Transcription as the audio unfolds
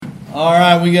All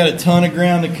right, we got a ton of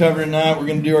ground to cover tonight. We're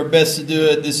going to do our best to do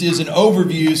it. This is an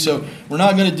overview, so we're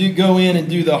not going to go in and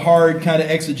do the hard kind of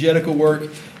exegetical work.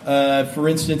 For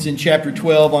instance, in chapter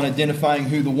 12 on identifying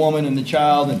who the woman and the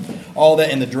child and all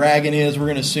that and the dragon is, we're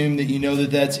going to assume that you know that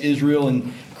that's Israel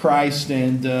and Christ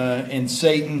and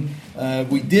Satan.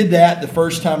 We did that the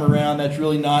first time around. That's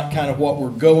really not kind of what we're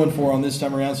going for on this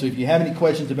time around. So if you have any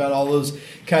questions about all those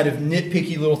kind of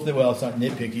nitpicky little things, well, it's not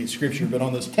nitpicky, it's Scripture, but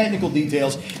on those technical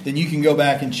details, then you can go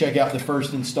back and check out the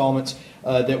first installments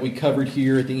that we covered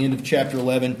here at the end of chapter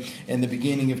 11 and the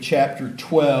beginning of chapter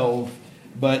 12.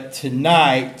 But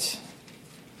tonight,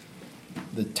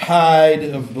 the tide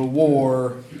of the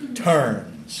war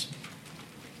turns.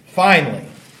 Finally,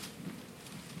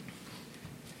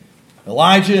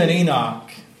 Elijah and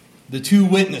Enoch, the two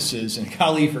witnesses, and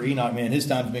golly for Enoch, man, his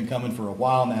time's been coming for a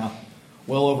while now,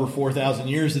 well over 4,000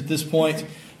 years at this point,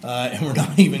 and we're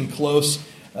not even close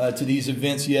to these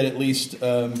events yet. At least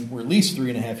we're at least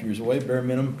 3.5 years away, bare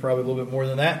minimum, probably a little bit more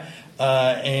than that.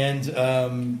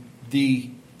 The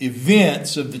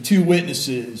events of the two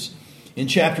witnesses in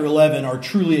chapter 11 are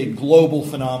truly a global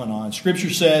phenomenon. Scripture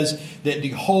says that the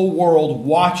whole world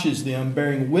watches them,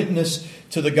 bearing witness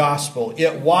to the gospel.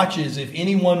 It watches. If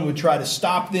anyone would try to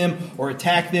stop them or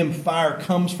attack them, fire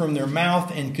comes from their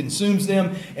mouth and consumes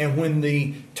them. And when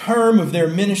the term of their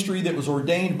ministry that was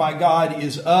ordained by God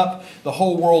is up, the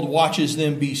whole world watches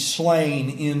them be slain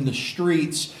in the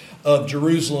streets of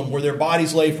Jerusalem, where their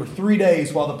bodies lay for 3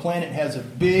 days while the planet has a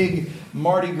big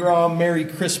Mardi Gras, Merry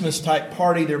Christmas type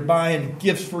party. They're buying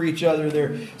gifts for each other.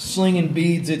 They're slinging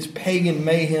beads. It's pagan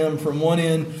mayhem from one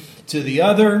end to the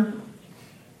other.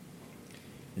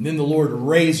 And then the Lord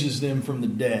raises them from the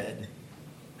dead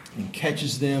and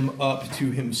catches them up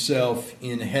to Himself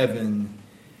in heaven.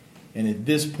 And at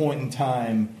this point in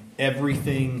time,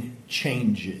 everything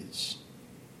changes.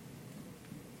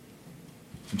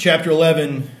 In chapter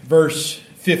 11, verse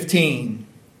 15,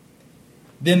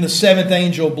 then the seventh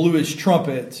angel blew his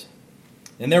trumpet,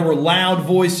 and there were loud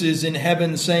voices in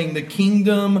heaven saying, "The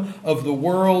kingdom of the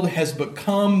world has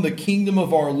become the kingdom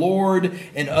of our Lord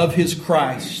and of His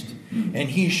Christ,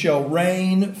 and He shall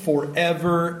reign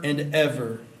forever and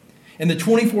ever." And the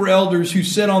 24 elders who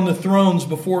sat on the thrones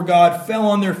before God fell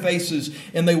on their faces,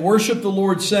 and they worshiped the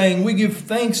Lord, saying, "We give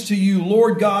thanks to you,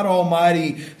 Lord God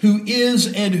Almighty, who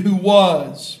is and who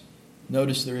was."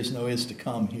 Notice there is no is to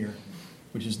come here,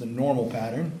 which is the normal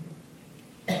pattern.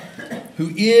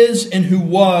 "Who is and who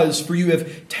was, for you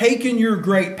have taken your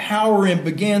great power and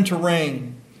began to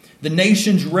reign. The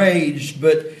nations raged,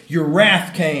 but your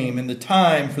wrath came, and the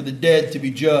time for the dead to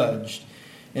be judged,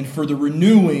 and for the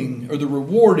renewing or the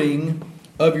rewarding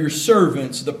of your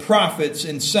servants, the prophets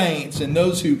and saints, and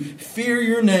those who fear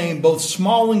your name, both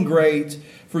small and great,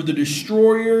 for the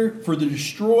destroying.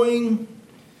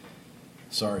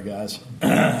 Sorry, guys.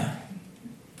 I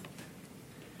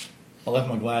left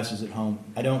my glasses at home.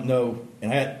 I don't know,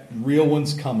 and I got real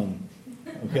ones coming.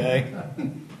 Okay?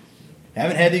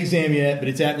 Haven't had the exam yet, but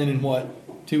it's happening in what?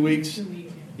 2 weeks? 2 weeks.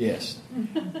 Yes.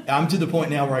 I'm to the point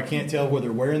now where I can't tell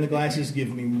whether wearing the glasses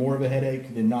gives me more of a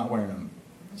headache than not wearing them.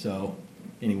 So,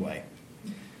 anyway.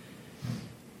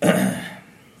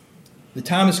 The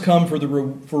time has come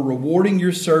for rewarding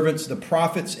your servants, the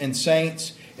prophets and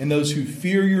saints, and those who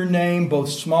fear your name, both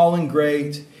small and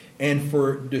great, and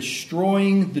for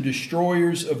destroying the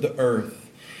destroyers of the earth.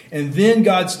 And then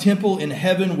God's temple in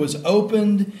heaven was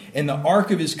opened, and the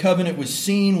ark of His covenant was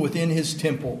seen within His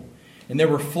temple. And there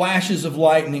were flashes of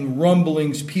lightning,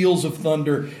 rumblings, peals of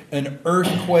thunder, an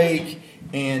earthquake,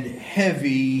 and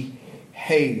heavy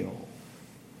hail.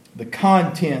 The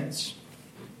contents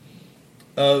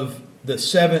of the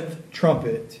seventh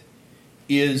trumpet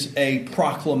is a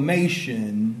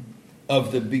proclamation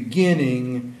of the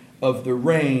beginning of the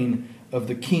reign of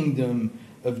the kingdom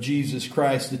of Jesus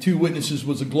Christ. The two witnesses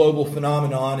was a global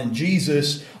phenomenon, and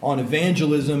Jesus on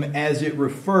evangelism as it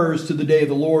refers to the day of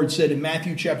the Lord said in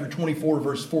Matthew chapter 24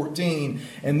 verse 14,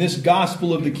 "And this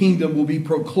gospel of the kingdom will be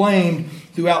proclaimed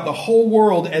throughout the whole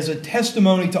world as a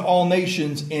testimony to all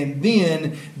nations, and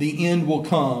then the end will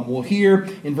come." Well, here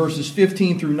in verses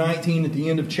 15 through 19 at the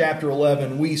end of chapter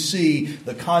 11, we see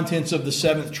the contents of the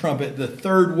seventh trumpet, the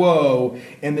third woe,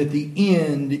 and that the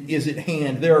end is at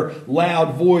hand. There are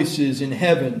loud voices in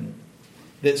heaven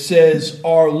that says,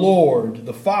 "Our Lord,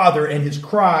 the Father and His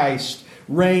Christ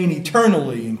reign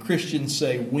eternally." And Christians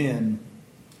say, when?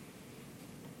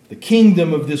 The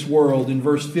kingdom of this world, in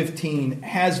verse 15,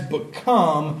 has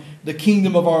become the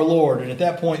kingdom of our Lord. And at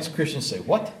that point, Christians say,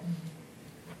 what?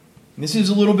 This is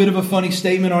a little bit of a funny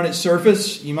statement on its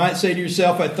surface. You might say to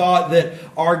yourself, I thought that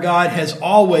our God has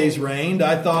always reigned.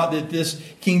 I thought that this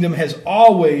kingdom has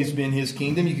always been His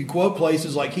kingdom. You could quote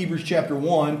places like Hebrews chapter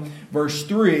 1, verse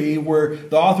 3, where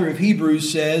the author of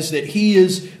Hebrews says that He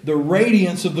is the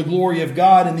radiance of the glory of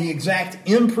God and the exact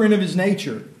imprint of His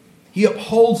nature. He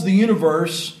upholds the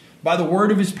universe by the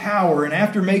word of His power, and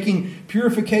after making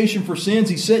purification for sins,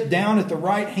 He sat down at the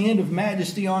right hand of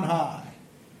majesty on high.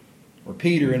 Or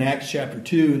Peter in Acts chapter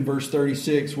 2 and verse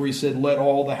 36, where he said, let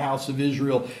all the house of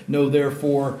Israel know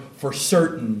therefore for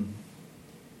certain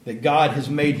that God has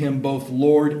made Him both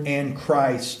Lord and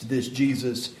Christ, this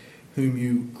Jesus whom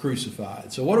you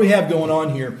crucified. So what do we have going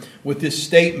on here with this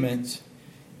statement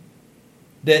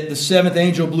that the seventh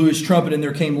angel blew his trumpet and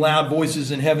there came loud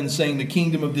voices in heaven saying, the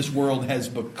kingdom of this world has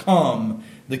become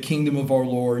the kingdom of our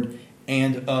Lord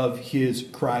and of His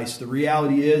Christ. The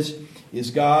reality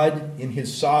is God, in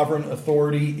His sovereign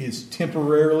authority, is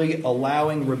temporarily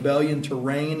allowing rebellion to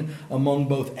reign among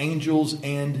both angels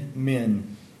and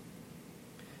men.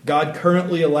 God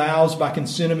currently allows, by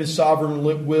consent of His sovereign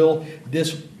will,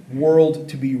 this world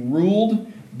to be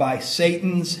ruled by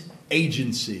Satan's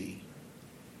agency.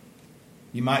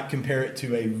 You might compare it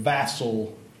to a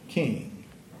vassal king.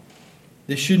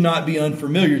 This should not be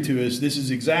unfamiliar to us. This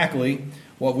is exactly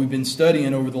what we've been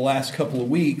studying over the last couple of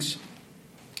weeks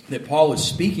that Paul is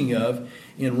speaking of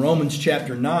in Romans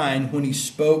chapter 9 when he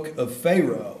spoke of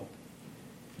Pharaoh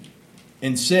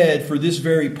and said, for this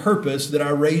very purpose that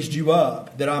I raised you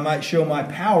up, that I might show my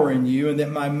power in you and that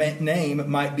my name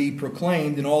might be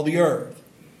proclaimed in all the earth.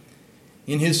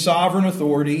 In His sovereign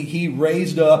authority, He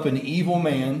raised up an evil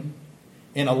man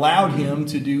and allowed him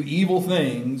to do evil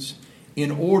things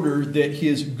in order that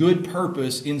His good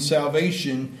purpose in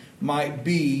salvation might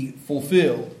be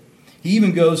fulfilled. He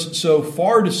even goes so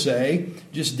far to say,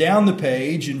 just down the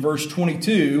page in verse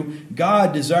 22,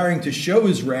 God, desiring to show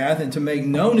His wrath and to make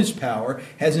known His power,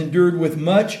 has endured with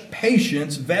much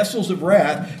patience vessels of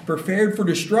wrath prepared for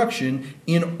destruction,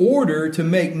 in order to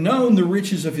make known the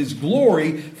riches of His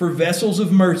glory for vessels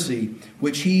of mercy,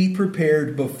 which He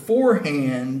prepared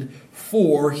beforehand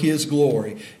for His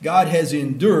glory. God has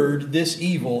endured this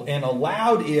evil and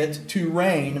allowed it to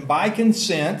reign by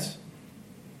consent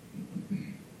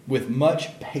with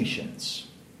much patience.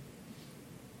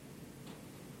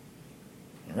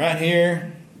 Right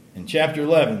here in chapter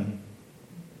 11,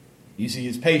 you see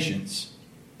His patience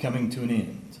coming to an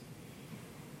end.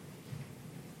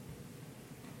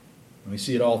 We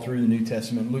see it all through the New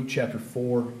Testament. Luke chapter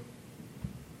 4,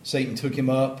 Satan took Him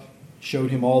up,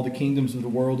 showed Him all the kingdoms of the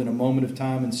world in a moment of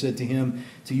time, and said to Him,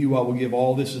 to you I will give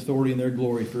all this authority and their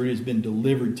glory, for it has been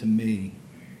delivered to me,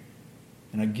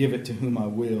 and I give it to whom I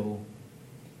will.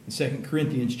 In 2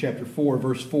 Corinthians chapter 4,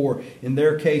 verse 4, in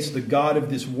their case, the God of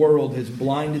this world has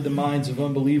blinded the minds of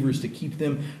unbelievers to keep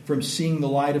them from seeing the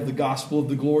light of the gospel of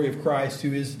the glory of Christ,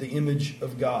 who is the image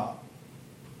of God.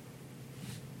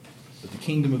 But the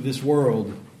kingdom of this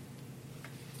world,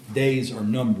 days are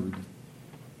numbered,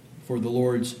 for the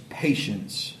Lord's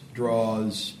patience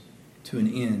draws to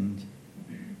an end.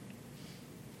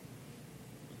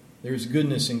 There's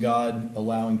goodness in God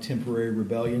allowing temporary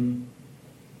rebellion.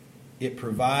 It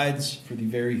provides for the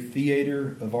very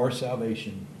theater of our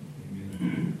salvation.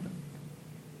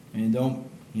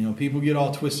 And people get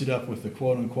all twisted up with the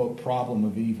quote-unquote problem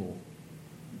of evil.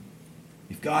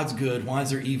 If God's good, why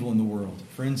is there evil in the world?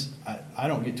 Friends, I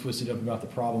don't get twisted up about the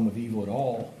problem of evil at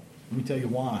all. Let me tell you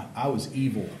why. I was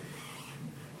evil.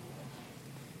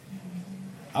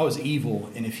 I was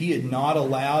evil, and if He had not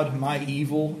allowed my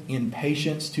evil in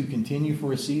patience to continue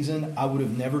for a season, I would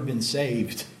have never been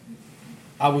saved.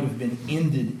 I would have been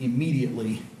ended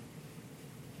immediately.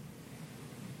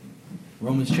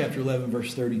 Romans chapter 11,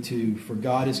 verse 32, for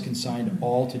God has consigned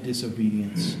all to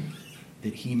disobedience,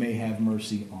 that He may have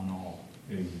mercy on all.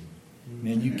 Amen.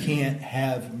 Man, you can't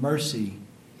have mercy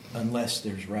unless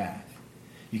there's wrath.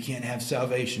 You can't have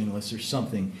salvation unless there's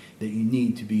something that you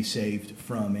need to be saved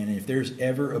from. And if there's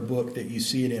ever a book that you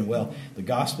see it in, well, the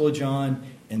Gospel of John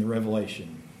and the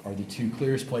Revelation are the two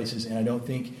clearest places, and I don't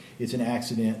think it's an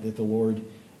accident that the Lord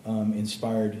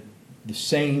inspired the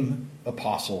same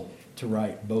apostle to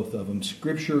write both of them.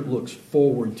 Scripture looks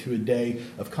forward to a day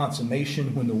of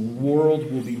consummation when the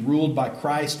world will be ruled by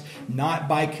Christ, not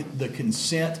by the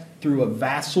consent through a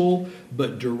vassal,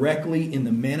 but directly in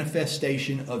the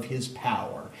manifestation of His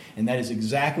power. And that is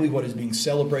exactly what is being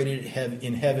celebrated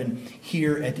in heaven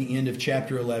here at the end of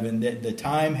chapter 11, that the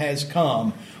time has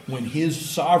come when His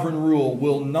sovereign rule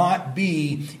will not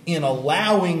be in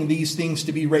allowing these things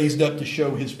to be raised up to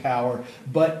show His power,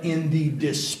 but in the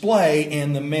display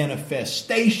and the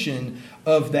manifestation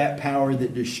of that power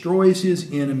that destroys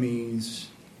his enemies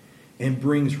and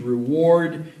brings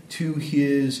reward to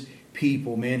his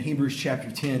people. Man, Hebrews chapter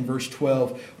 10, verse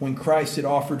 12, when Christ had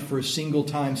offered for a single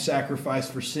time sacrifice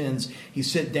for sins, he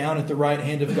sat down at the right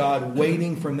hand of God,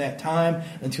 waiting from that time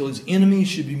until his enemies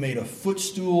should be made a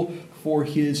footstool for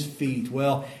his feet.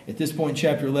 Well, at this point in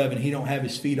chapter 11, he don't have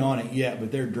his feet on it yet,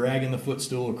 but they're dragging the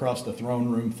footstool across the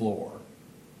throne room floor.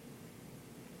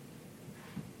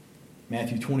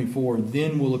 Matthew 24,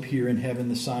 then will appear in heaven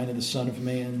the sign of the Son of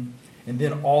Man. And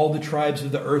then all the tribes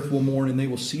of the earth will mourn, and they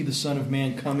will see the Son of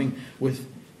Man coming with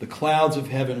the clouds of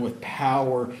heaven with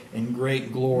power and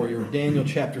great glory. Or Daniel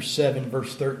chapter 7,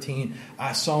 verse 13,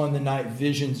 I saw in the night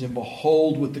visions, and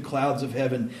behold, with the clouds of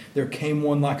heaven there came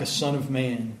one like a son of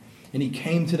man. And he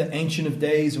came to the Ancient of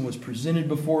Days and was presented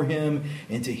before him,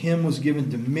 and to him was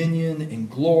given dominion and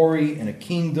glory and a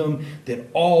kingdom that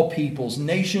all peoples,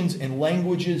 nations, and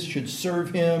languages should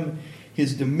serve him.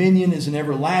 His dominion is an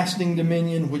everlasting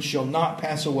dominion which shall not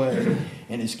pass away,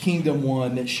 and his kingdom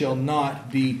one that shall not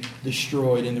be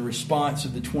destroyed. And the response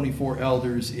of the 24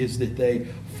 elders is that they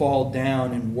fall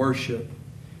down and worship.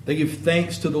 They give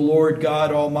thanks to the Lord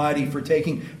God Almighty for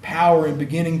taking power and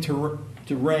beginning to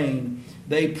reign.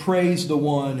 They praise the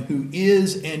one who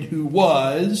is and who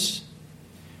was.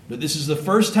 But this is the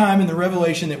first time in the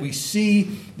Revelation that we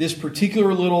see this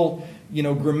particular little,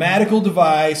 grammatical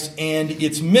device, and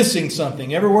it's missing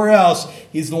something. Everywhere else,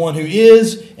 he's the one who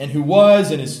is and who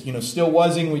was and is, still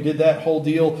wasing. We did that whole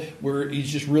deal where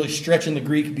he's just really stretching the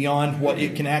Greek beyond what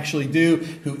it can actually do.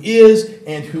 Who is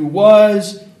and who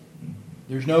was.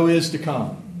 There's no is to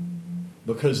come,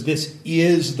 because this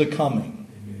is the coming.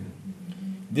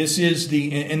 This is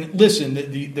and listen,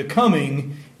 the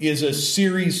coming is a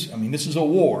series. This is a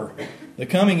war. The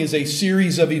coming is a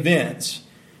series of events.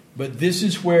 But this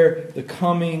is where the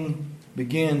coming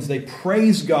begins. They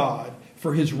praise God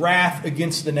for his wrath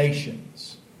against the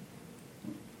nations,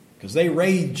 because they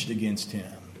raged against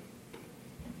him.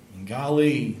 And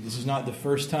golly, this is not the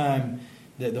first time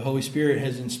that the Holy Spirit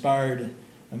has inspired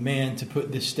a man to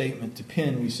put this statement to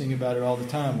pen. We sing about it all the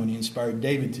time when he inspired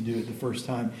David to do it the first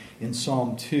time in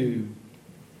Psalm 2.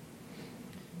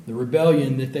 The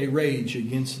rebellion that they rage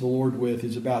against the Lord with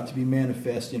is about to be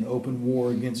manifest in open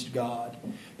war against God.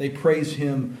 They praise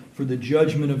him for the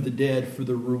judgment of the dead, for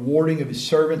the rewarding of his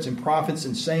servants and prophets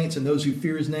and saints and those who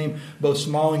fear his name, both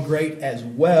small and great, as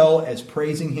well as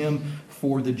praising him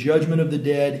for the judgment of the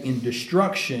dead in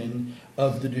destruction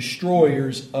of the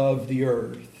destroyers of the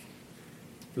earth.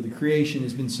 For the creation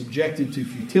has been subjected to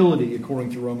futility,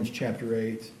 according to Romans chapter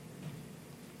 8.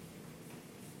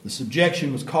 The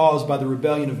subjection was caused by the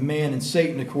rebellion of man and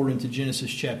Satan, according to Genesis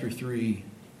chapter 3.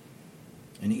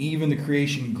 And even the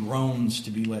creation groans to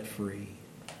be let free.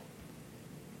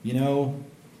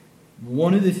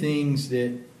 One of the things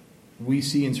that we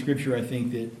see in Scripture, I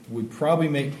think, that would probably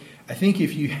make... I think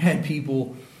if you had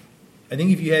people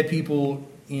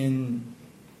in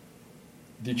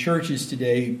the churches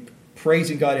today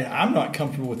praising God, and I'm not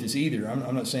comfortable with this either.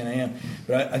 I'm not saying I am.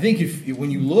 But I think if you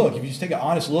just take an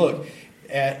honest look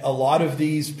at a lot of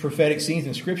these prophetic scenes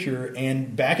in Scripture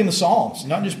and back in the Psalms,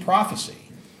 not just prophecy.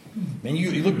 And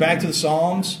you look back to the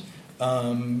Psalms,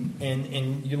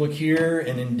 and you look here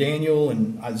and in Daniel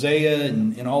and Isaiah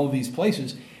and all of these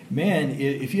places. Man,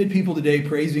 if you had people today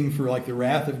praising for like the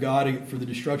wrath of God for the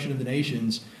destruction of the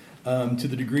nations, to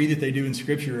the degree that they do in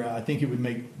Scripture, I think it would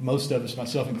make most of us,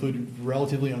 myself included,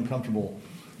 relatively uncomfortable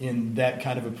in that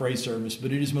kind of a praise service.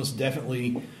 But it is most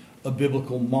definitely a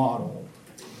biblical model.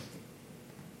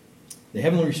 The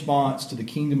heavenly response to the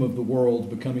kingdom of the world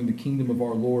becoming the kingdom of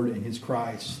our Lord and his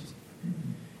Christ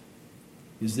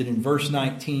is that in verse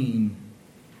 19,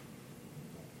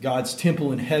 God's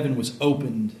temple in heaven was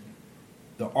opened.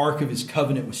 The ark of his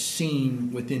covenant was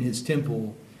seen within his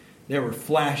temple. There were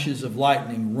flashes of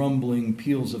lightning, rumbling,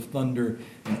 peals of thunder,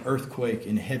 an earthquake,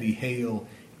 and heavy hail.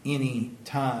 Any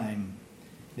time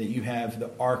that you have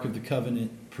the ark of the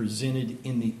covenant presented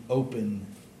in the open,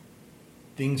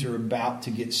 things are about to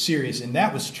get serious. And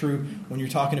that was true when you're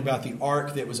talking about the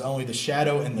ark that was only the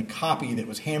shadow and the copy that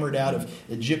was hammered out of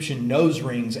Egyptian nose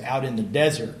rings out in the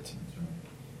desert.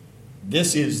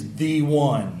 This is the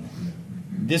one.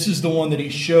 This is the one that he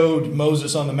showed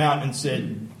Moses on the mountain and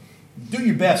said, do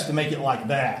your best to make it like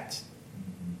that.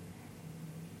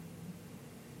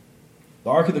 The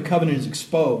Ark of the Covenant is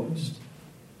exposed.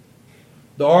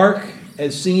 The Ark,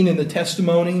 as seen in the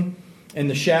testimony and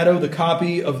the shadow, the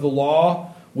copy of the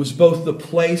law, was both the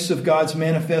place of God's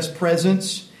manifest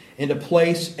presence and a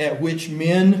place at which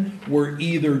men were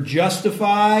either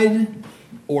justified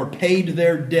or paid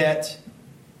their debt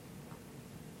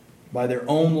by their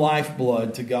own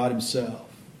lifeblood to God himself.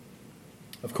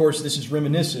 Of course, this is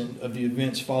reminiscent of the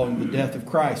events following the death of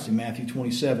Christ in Matthew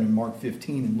 27 and Mark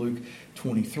 15 and Luke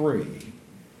 23.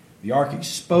 The ark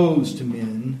exposed to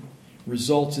men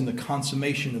results in the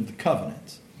consummation of the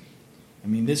covenant. I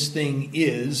mean, this thing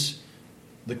is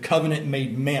the covenant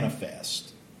made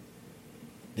manifest.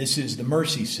 This is the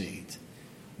mercy seat.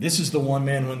 This is the one,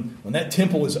 man, when that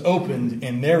temple is opened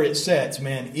and there it sits,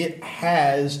 man, it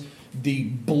has the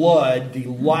blood, the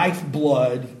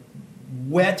lifeblood,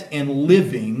 wet and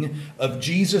living of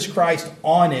Jesus Christ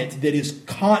on it that is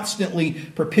constantly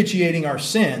propitiating our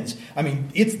sins. I mean,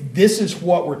 this is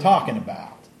what we're talking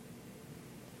about.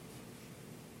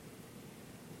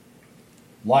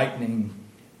 Lightning,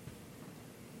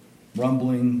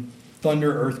 rumbling,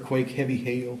 thunder, earthquake, heavy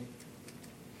hail.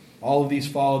 All of these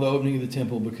follow the opening of the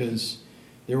temple, because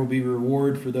there will be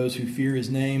reward for those who fear his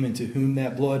name and to whom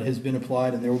that blood has been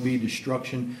applied, and there will be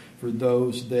destruction for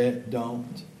those that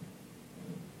don't.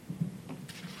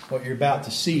 What you're about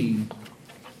to see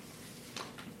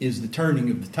is the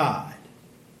turning of the tide.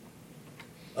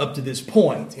 Up to this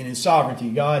point in his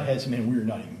sovereignty, God has, we're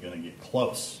not even going to get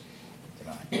close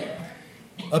tonight.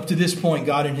 Up to this point,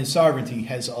 God in his sovereignty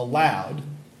has allowed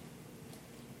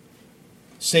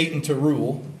Satan to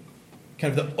rule,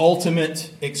 kind of the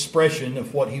ultimate expression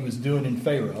of what he was doing in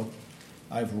Pharaoh.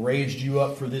 I've raised you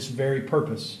up for this very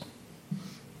purpose.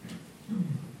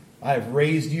 I have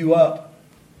raised you up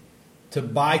to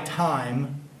buy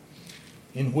time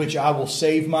in which I will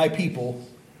save my people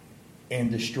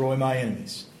and destroy my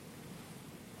enemies.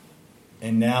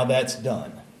 And now that's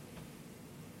done.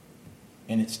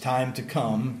 And it's time to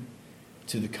come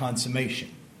to the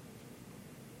consummation.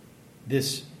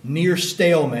 This near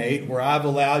stalemate where I've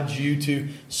allowed you to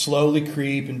slowly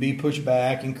creep and be pushed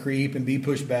back and creep and be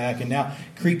pushed back, and now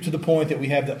creep to the point that we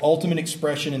have the ultimate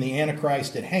expression in the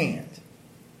Antichrist at hand.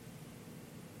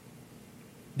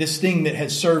 This thing that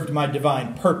has served my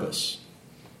divine purpose,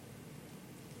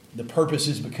 the purpose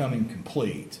is becoming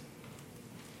complete.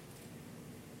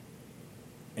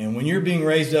 And when you're being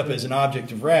raised up as an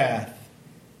object of wrath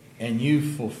and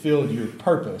you've fulfilled your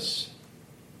purpose,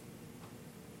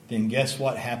 then guess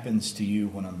what happens to you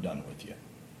when I'm done with you?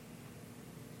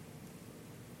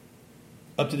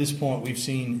 Up to this point, we've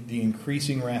seen the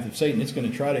increasing wrath of Satan. It's going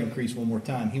to try to increase one more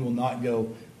time. He will not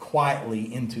go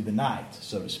quietly into the night,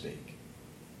 so to speak.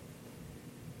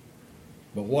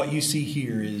 But what you see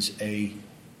here is a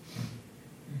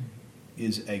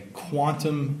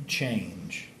quantum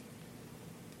change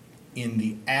in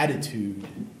the attitude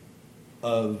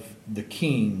of the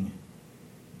king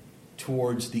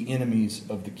towards the enemies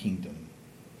of the kingdom.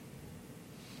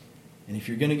 And if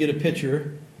you're going to get a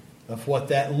picture of what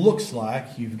that looks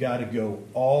like, you've got to go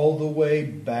all the way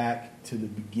back to the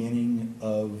beginning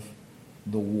of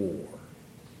the war.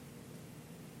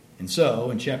 And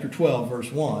so, in chapter 12,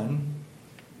 verse 1,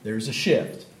 there's a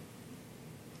shift.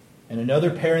 And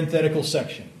another parenthetical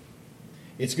section.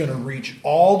 It's going to reach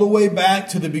all the way back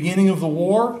to the beginning of the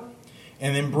war,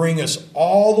 and then bring us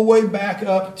all the way back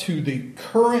up to the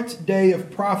current day of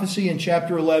prophecy in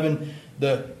chapter 11,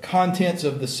 the contents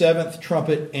of the seventh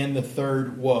trumpet and the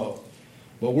third woe.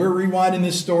 But we're rewinding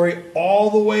this story all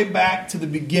the way back to the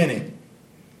beginning.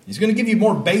 He's going to give you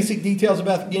more basic details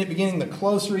about the beginning. The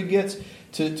closer he gets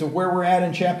to where we're at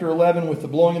in chapter 11 with the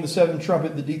blowing of the seventh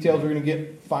trumpet, the details are going to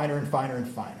get finer and finer and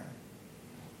finer.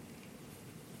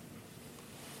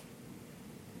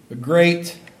 A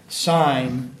great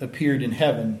sign appeared in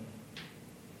heaven.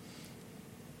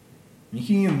 Can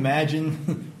you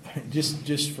imagine,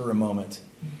 just for a moment,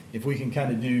 if we can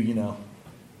kind of do,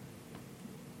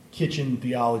 kitchen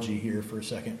theology here for a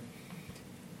second.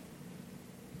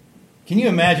 Can you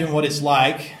imagine what it's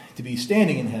like to be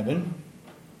standing in heaven,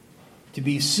 to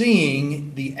be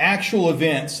seeing the actual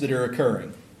events that are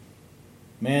occurring?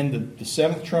 Man, the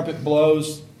seventh trumpet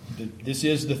blows. This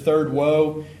is the third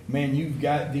woe. Man, you've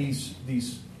got these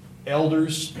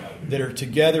elders that are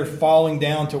together falling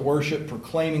down to worship,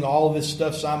 proclaiming all of this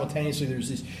stuff simultaneously.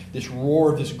 There's this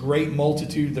roar of this great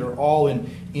multitude that are all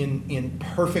in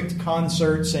perfect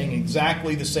concert, saying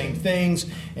exactly the same things.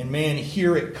 And man,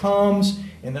 here it comes.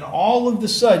 And then all of a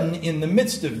sudden, in the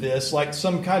midst of this, like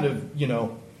some kind of,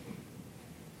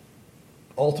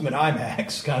 ultimate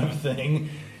IMAX kind of thing,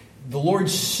 the Lord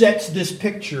sets this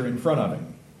picture in front of him.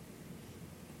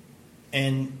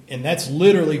 And that's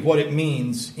literally what it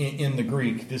means in the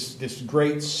Greek. This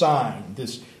great sign,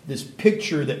 this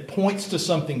picture that points to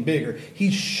something bigger.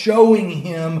 He's showing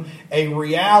him a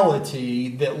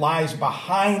reality that lies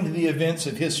behind the events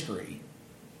of history.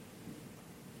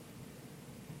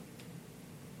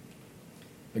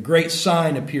 A great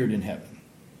sign appeared in heaven.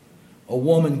 a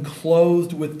woman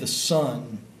clothed with the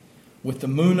sun, with the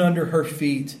moon under her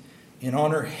feet, and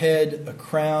on her head a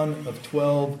crown of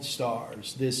 12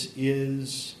 stars. This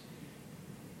is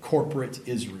corporate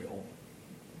Israel.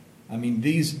 I mean,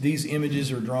 these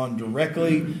images are drawn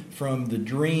directly from the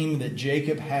dream that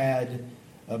Jacob had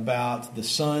about the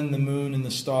sun, the moon, and the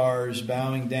stars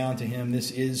bowing down to him.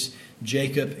 This is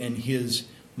Jacob and his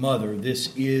mother.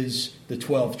 This is the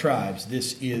 12 tribes.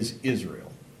 This is Israel.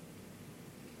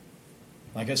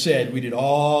 Like I said, we did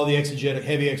all the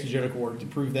heavy exegetical work to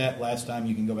prove that last time.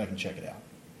 You can go back and check it out.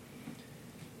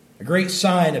 A great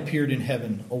sign appeared in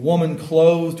heaven. A woman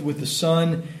clothed with the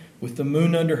sun, with the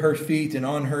moon under her feet, and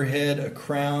on her head a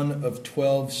crown of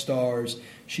 12 stars.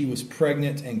 She was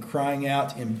pregnant and crying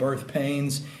out in birth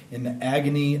pains in the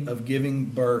agony of giving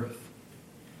birth.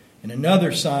 And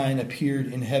another sign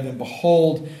appeared in heaven.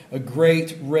 Behold, a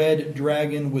great red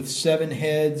dragon with 7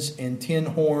 heads and 10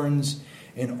 horns,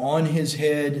 and on his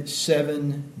head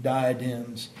 7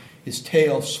 diadems. His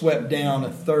tail swept down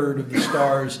 1/3 of the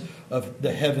stars of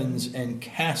the heavens and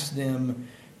cast them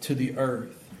to the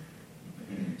earth.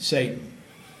 Satan,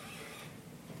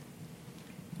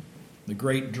 the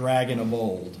great dragon of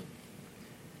old,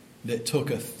 that took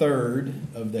 1/3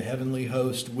 of the heavenly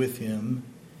host with him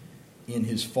in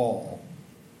his fall.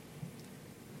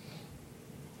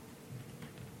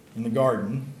 In the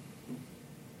garden,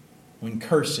 when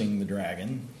cursing the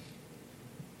dragon,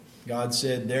 God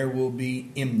said, there will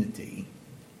be enmity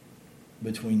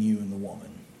between you and the woman.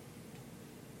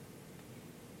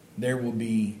 There will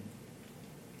be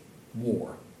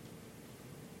war.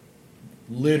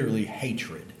 Literally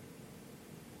hatred.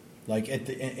 Like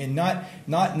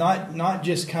not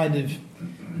just kind of,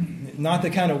 not the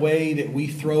kind of way that we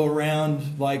throw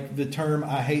around like the term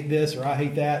I hate this or I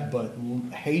hate that, but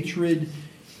hatred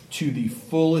to the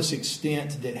fullest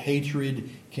extent that hatred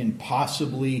can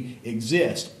possibly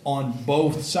exist on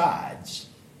both sides.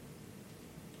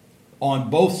 On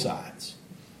both sides.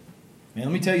 And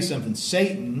let me tell you something.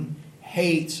 Satan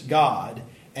hates God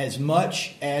as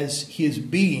much as his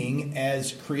being,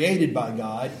 as created by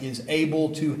God, is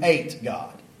able to hate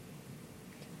God.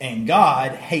 And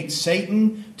God hates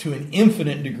Satan to an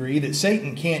infinite degree that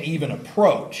Satan can't even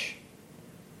approach.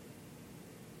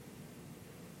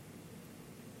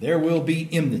 There will be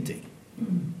enmity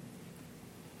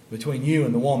between you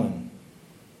and the woman,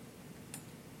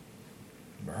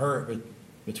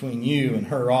 between you and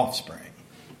her offspring.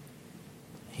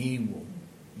 You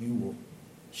will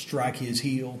strike his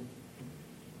heel,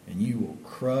 and you will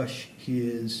crush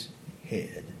his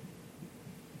head.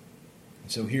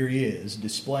 And so here he is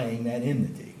displaying that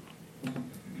enmity. And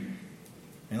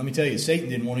let me tell you, Satan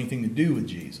didn't want anything to do with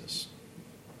Jesus.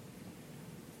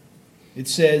 It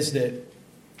says that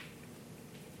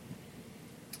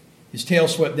his tail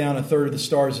swept down 1/3 of the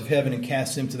stars of heaven and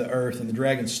cast them to the earth. And the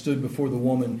dragon stood before the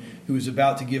woman who was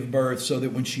about to give birth, so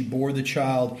that when she bore the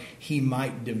child, he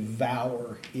might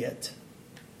devour it.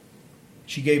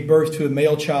 She gave birth to a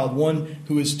male child, one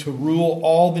who is to rule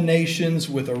all the nations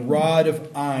with a rod of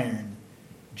iron.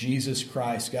 Jesus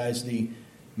Christ, guys. Don't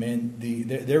get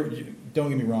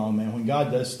me wrong, man. When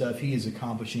God does stuff, He is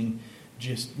accomplishing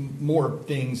just more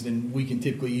things than we can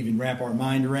typically even wrap our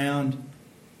mind around.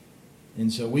 And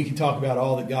so we can talk about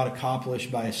all that God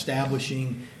accomplished by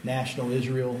establishing national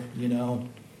Israel, I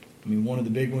mean, one of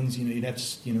the big ones, you'd have to,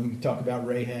 we can talk about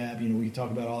Rahab, we can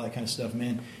talk about all that kind of stuff,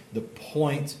 man. The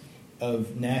point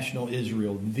of national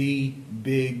Israel, the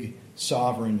big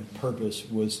sovereign purpose,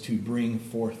 was to bring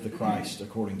forth the Christ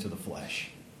according to the flesh.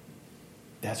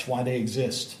 That's why they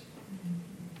exist.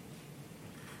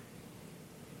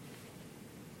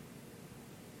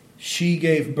 She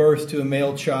gave birth to a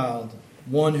male child,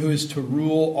 one who is to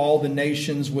rule all the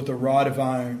nations with a rod of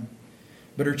iron.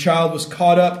 But her child was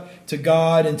caught up to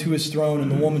God and to His throne, and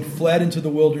the woman fled into the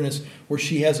wilderness, where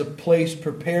she has a place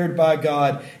prepared by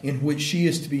God in which she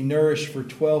is to be nourished for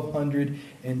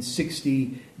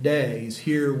 1260 days.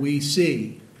 Here we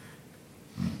see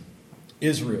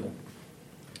Israel,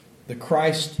 the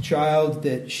Christ child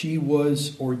that she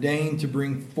was ordained to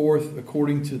bring forth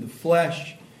according to the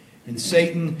flesh, and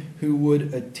Satan, who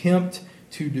would attempt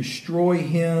to destroy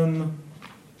him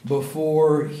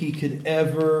before he could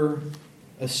ever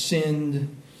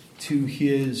ascend to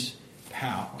his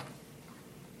power.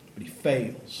 But he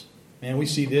fails. Man, we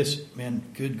see this, man,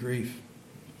 good grief.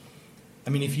 I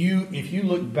mean, if you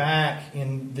look back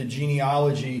in the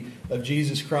genealogy of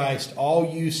Jesus Christ,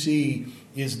 all you see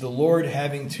is the Lord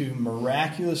having to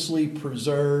miraculously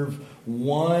preserve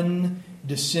one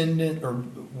descendant or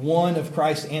one of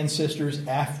Christ's ancestors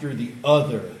after the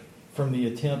other from the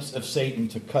attempts of Satan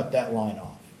to cut that line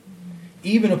off.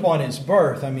 even upon his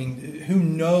birth, I mean, who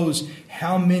knows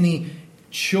how many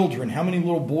children, how many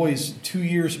little boys 2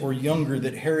 years or younger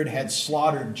that Herod had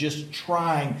slaughtered just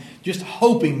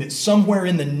hoping that somewhere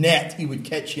in the net he would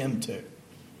catch him too.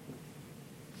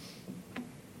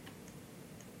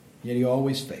 Yet he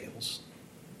always fails.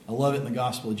 I love it in the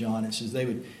Gospel of John. It says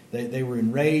they were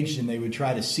enraged and they would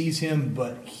try to seize him,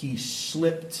 but he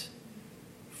slipped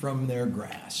from their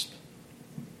grasp.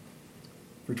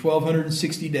 For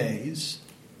 1,260 days,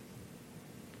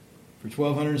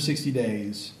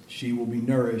 she will be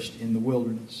nourished in the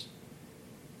wilderness.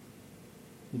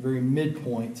 The very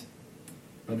midpoint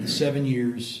of the 7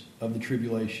 years of the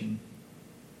tribulation.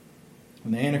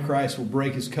 When the Antichrist will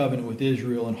break his covenant with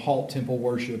Israel and halt temple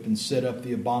worship and set up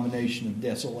the abomination of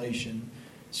desolation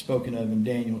spoken of in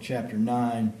Daniel chapter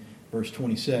 9, verse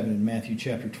 27, and Matthew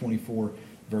chapter 24,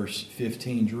 verse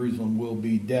 15. Jerusalem will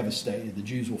be devastated. The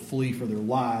Jews will flee for their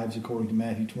lives, according to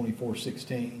Matthew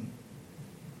 24:16.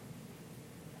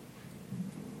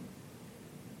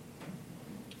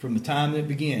 From the time that it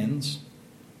begins,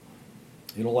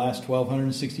 it'll last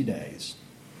 1,260 days.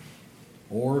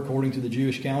 Or, according to the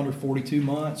Jewish calendar, 42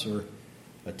 months, or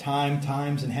a time,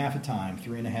 times, and half a time,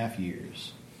 3.5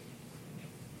 years.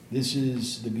 This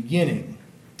is the beginning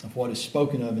of what is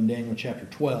spoken of in Daniel chapter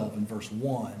 12 and verse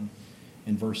 1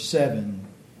 and verse 7,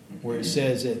 where it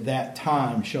says, "At that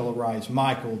time shall arise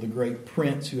Michael, the great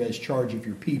prince who has charge of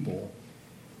your people,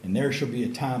 and there shall be a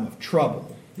time of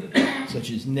trouble, such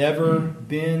as never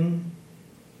been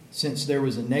since there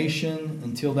was a nation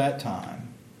until that time.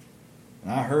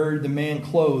 And I heard the man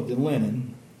clothed in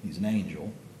linen," he's an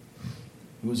angel,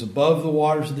 "who was above the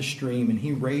waters of the stream, and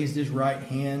he raised his right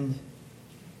hand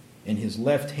and his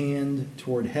left hand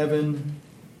toward heaven,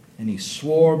 and he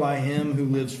swore by him who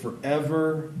lives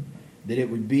forever that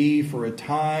it would be for a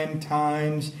time,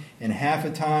 times, and half a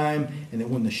time, and that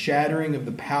when the shattering of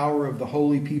the power of the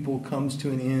holy people comes to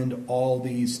an end, all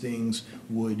these things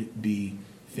would be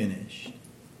finished."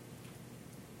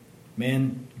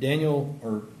 Man,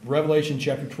 Revelation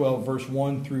chapter 12, verse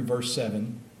 1 through verse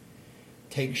 7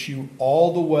 takes you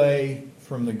all the way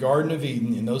from the Garden of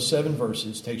Eden, in those 7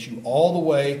 verses, takes you all the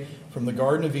way from the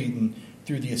Garden of Eden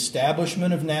through the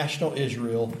establishment of national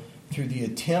Israel, through the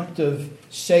attempt of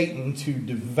Satan to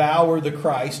devour the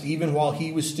Christ even while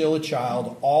he was still a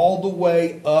child, all the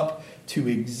way up to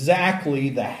exactly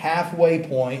the halfway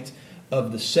point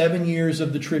of the 7 years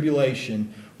of the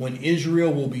tribulation, when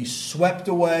Israel will be swept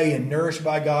away and nourished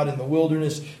by God in the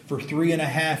wilderness for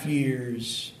 3.5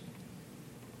 years.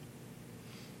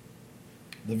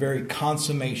 The very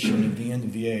consummation of the end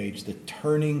of the age, the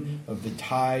turning of the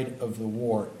tide of the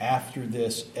war. After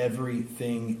this,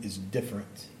 everything is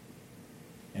different.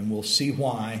 And we'll see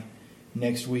why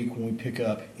next week when we pick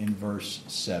up in verse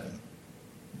 7.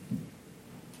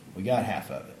 We got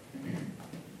half of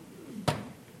it.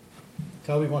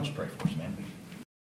 Toby, why don't you pray for us, man?